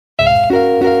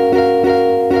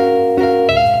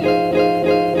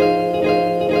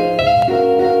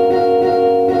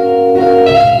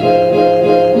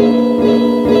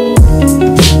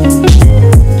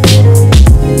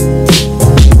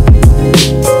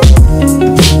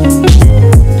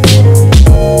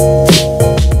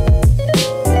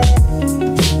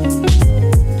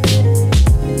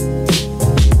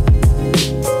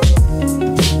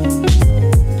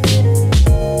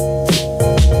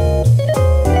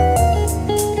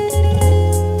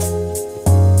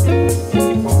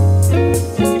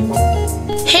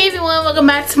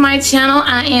To my channel.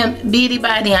 I am Beauty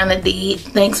by Deanna D.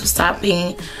 Thanks for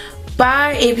stopping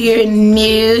by. If you're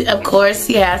new, of course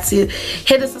you have to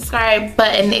hit the subscribe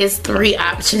button. It's 3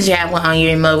 options. You have one on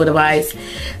your mobile device,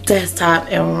 desktop,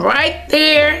 and right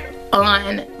there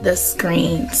on the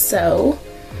screen. So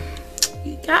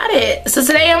you got it. So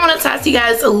today I want to talk to you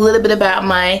guys a little bit about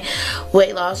my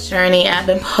weight loss journey. I've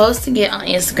been posting it on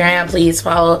Instagram. Please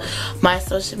follow my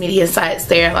social media sites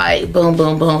there, like boom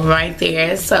boom boom right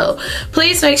there. So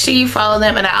please make sure you follow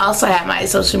them, and I also have my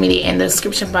social media in the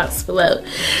description box below.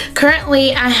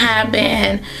 Currently I have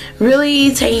been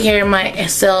really taking care of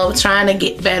myself, trying to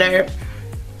get better.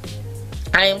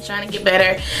 I am trying to get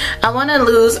better. I want to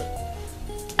lose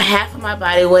half of my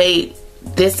body weight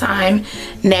this time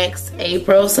next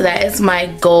April, so that is my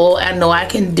goal. I know I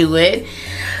can do it.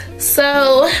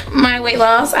 So my weight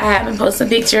loss, I have been posting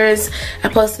pictures. I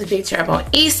posted a picture up on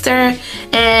Easter,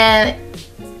 and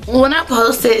when I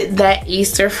posted that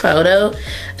Easter photo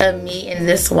of me in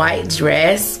this white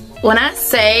dress, when I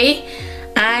say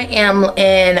I am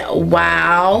in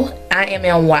wow, I am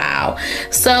in wow.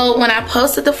 So when I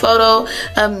posted the photo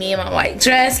of me in my white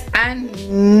dress, I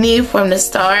knew from the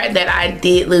start that I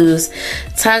did lose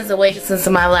tons of weight since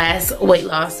my last weight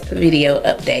loss video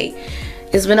update.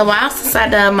 It's been a while since I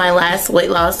done my last weight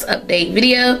loss update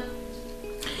video,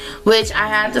 which I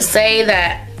have to say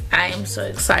that I am so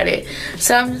excited.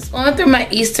 So I'm just going through my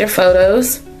Easter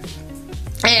photos,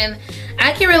 and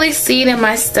I can really see it in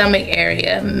my stomach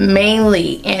area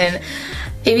mainly. And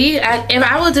if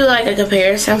I would do like a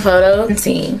comparison photo and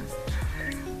see,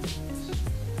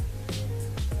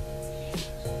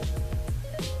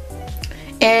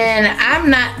 and I'm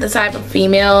not the type of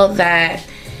female that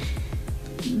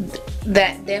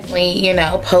definitely, you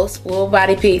know, post full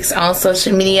body pics on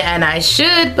social media, and I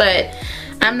should, but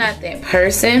I'm not that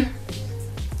person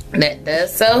that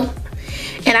does so.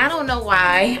 And I don't know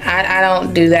why I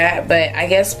don't do that, but I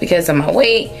guess because of my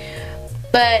weight.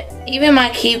 But even my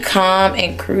keep calm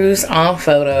and cruise on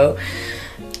photo,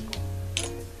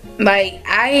 like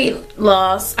I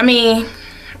lost, I mean,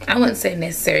 I wouldn't say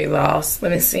necessarily lost.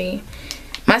 Let me see.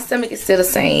 My stomach is still the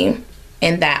same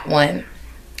in that one.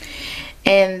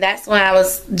 And that's when I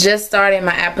was just starting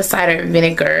my apple cider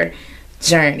vinegar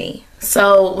journey.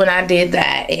 So when I did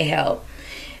that, it helped.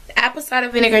 Apple cider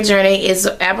vinegar journey is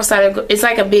it's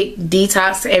like a big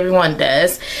detox everyone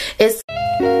does. It's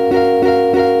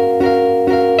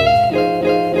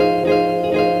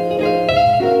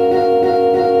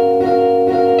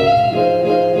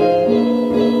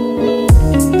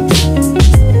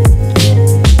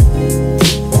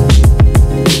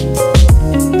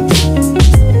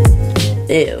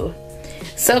ew.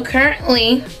 So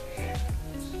currently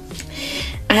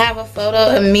I have a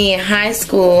photo of me in high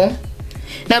school.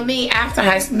 No, me after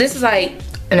high school. This is like,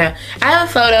 no, I have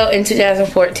a photo in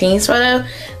 2014's photo.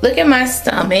 Look at my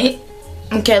stomach.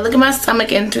 Okay, look at my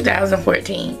stomach in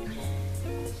 2014.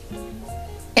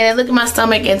 And then look at my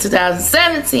stomach in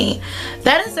 2017.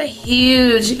 That is a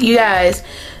huge, you guys,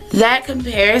 that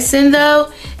comparison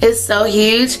though is so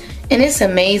huge, and it's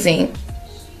amazing.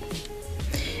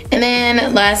 And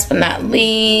then last but not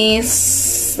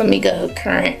least, let me go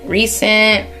current,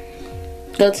 recent.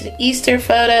 Go to the Easter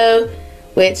photo,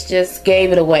 which just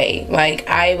gave it away. Like,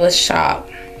 I was shocked.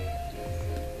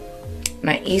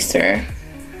 My Easter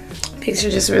picture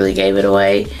just really gave it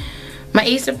away. My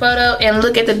Easter photo, and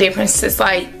look at the difference. It's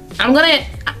like, I'm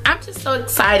just so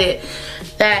excited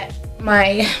that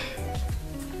my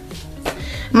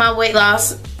weight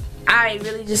loss, I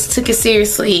really just took it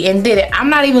seriously and did it. I'm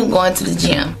not even going to the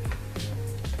gym.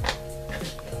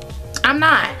 I'm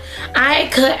not. I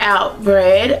cut out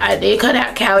bread. I did cut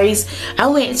out calories. I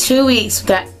went 2 weeks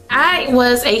that I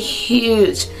was a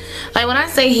huge, like when I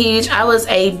say huge, I was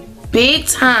a big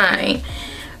time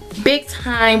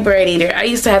bread eater. I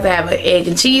used to have an egg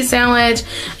and cheese sandwich.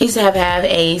 I used to have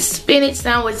a spinach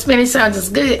sandwich. Spinach sandwich is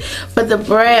good, but the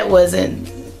bread wasn't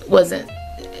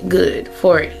good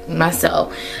for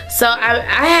myself. So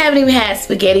I haven't even had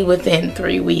spaghetti within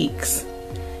 3 weeks.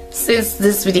 since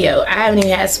this video. I haven't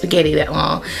even had spaghetti that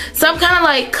long. So I'm kind of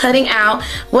like cutting out.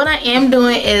 What I am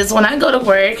doing is when I go to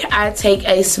work, I take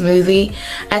a smoothie.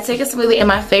 I take a smoothie, and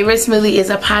my favorite smoothie is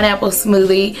a pineapple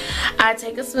smoothie. I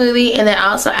take a smoothie, and then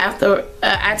also after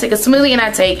I take a smoothie and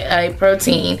I take a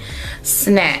protein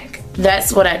snack.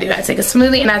 That's what I do. I take a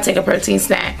smoothie and I take a protein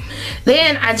snack.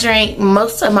 Then I drink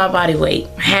most of my body weight,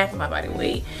 half of my body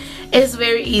weight. It's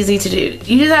very easy to do.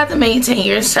 You just have to maintain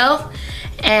yourself.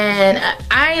 And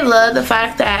I love the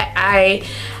fact that I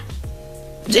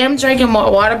am drinking more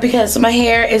water because my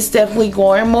hair is definitely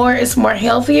growing more. It's more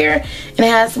healthier and it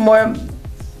has more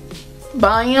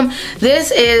volume.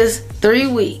 This is 3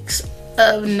 weeks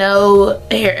of no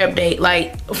hair update,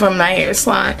 like from my hair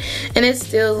salon, and it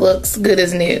still looks good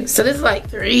as new. So this is like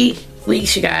 3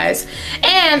 weeks, you guys.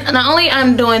 And not only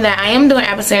I'm doing that, I am doing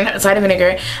apple cider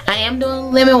vinegar, I am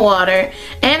doing lemon water,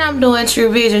 and I'm doing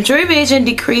True Vision. True Vision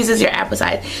decreases your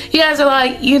appetite. You guys are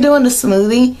like, you're doing the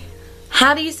smoothie,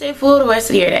 how do you stay full the rest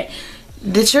of your day?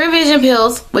 The True Vision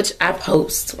pills, which I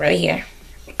post right here,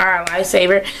 are a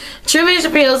lifesaver. True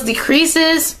Vision pills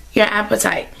decreases your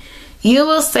appetite. You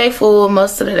will stay full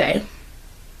most of the day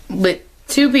with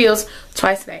 2 pills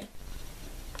twice a day.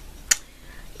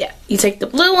 Yeah, you take the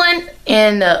blue one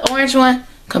and the orange one,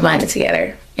 combine it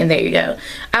together, and there you go.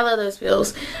 I love those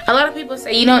pills. A lot of people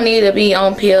say you don't need to be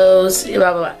on pills, blah,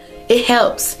 blah, blah. It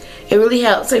helps. It really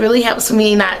helps. It really helps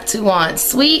me not to want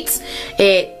sweets.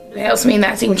 It helps me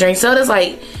not to even drink sodas.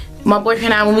 Like my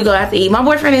boyfriend and I, when we go out to eat, my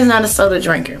boyfriend is not a soda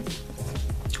drinker.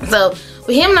 So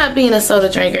with him not being a soda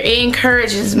drinker, it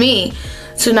encourages me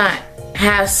to not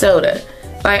have soda.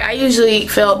 Like, I usually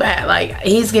feel bad, like,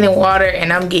 he's getting water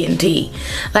and I'm getting tea.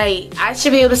 Like, I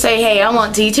should be able to say, hey, I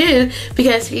want tea too,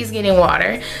 because he's getting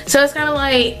water. So it's kind of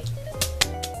like,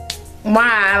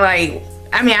 why? Like,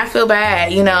 I mean, I feel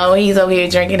bad, you know, he's over here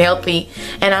drinking healthy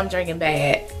and I'm drinking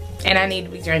bad. And I need to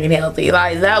be drinking healthy.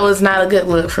 Like, that was not a good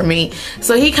look for me.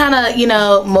 So he kind of, you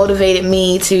know, motivated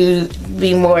me to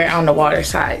be more on the water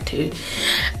side too.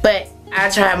 But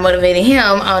I tried motivating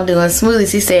him on doing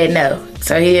smoothies. He said no,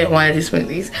 so he didn't want to do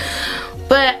smoothies.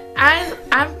 But I'm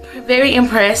very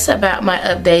impressed about my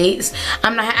updates.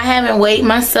 I haven't weighed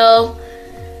myself.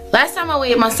 Last time I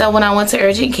weighed myself when I went to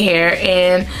urgent care,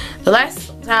 and the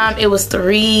last time it was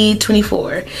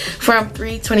 324, from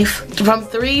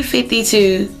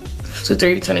 352 to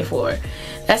 324.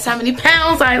 That's how many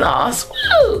pounds I lost.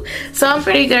 Woo! So I'm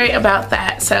pretty great about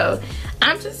that. So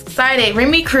I'm just excited.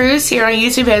 Remi Cruz here on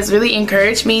YouTube has really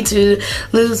encouraged me to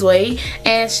lose weight,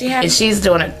 and she's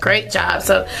doing a great job.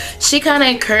 So she kind of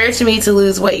encouraged me to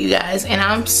lose weight, you guys, and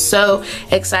I'm so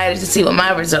excited to see what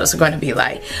my results are going to be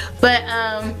like. But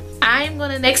I'm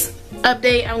gonna next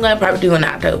update I'm gonna probably do in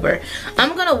October.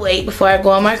 I'm gonna wait before I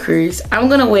go on my cruise. I'm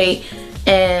gonna wait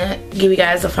and give you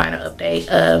guys a final update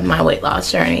of my weight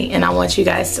loss journey, and I want you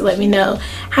guys to let me know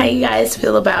how you guys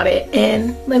feel about it,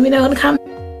 and let me know in the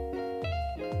comments.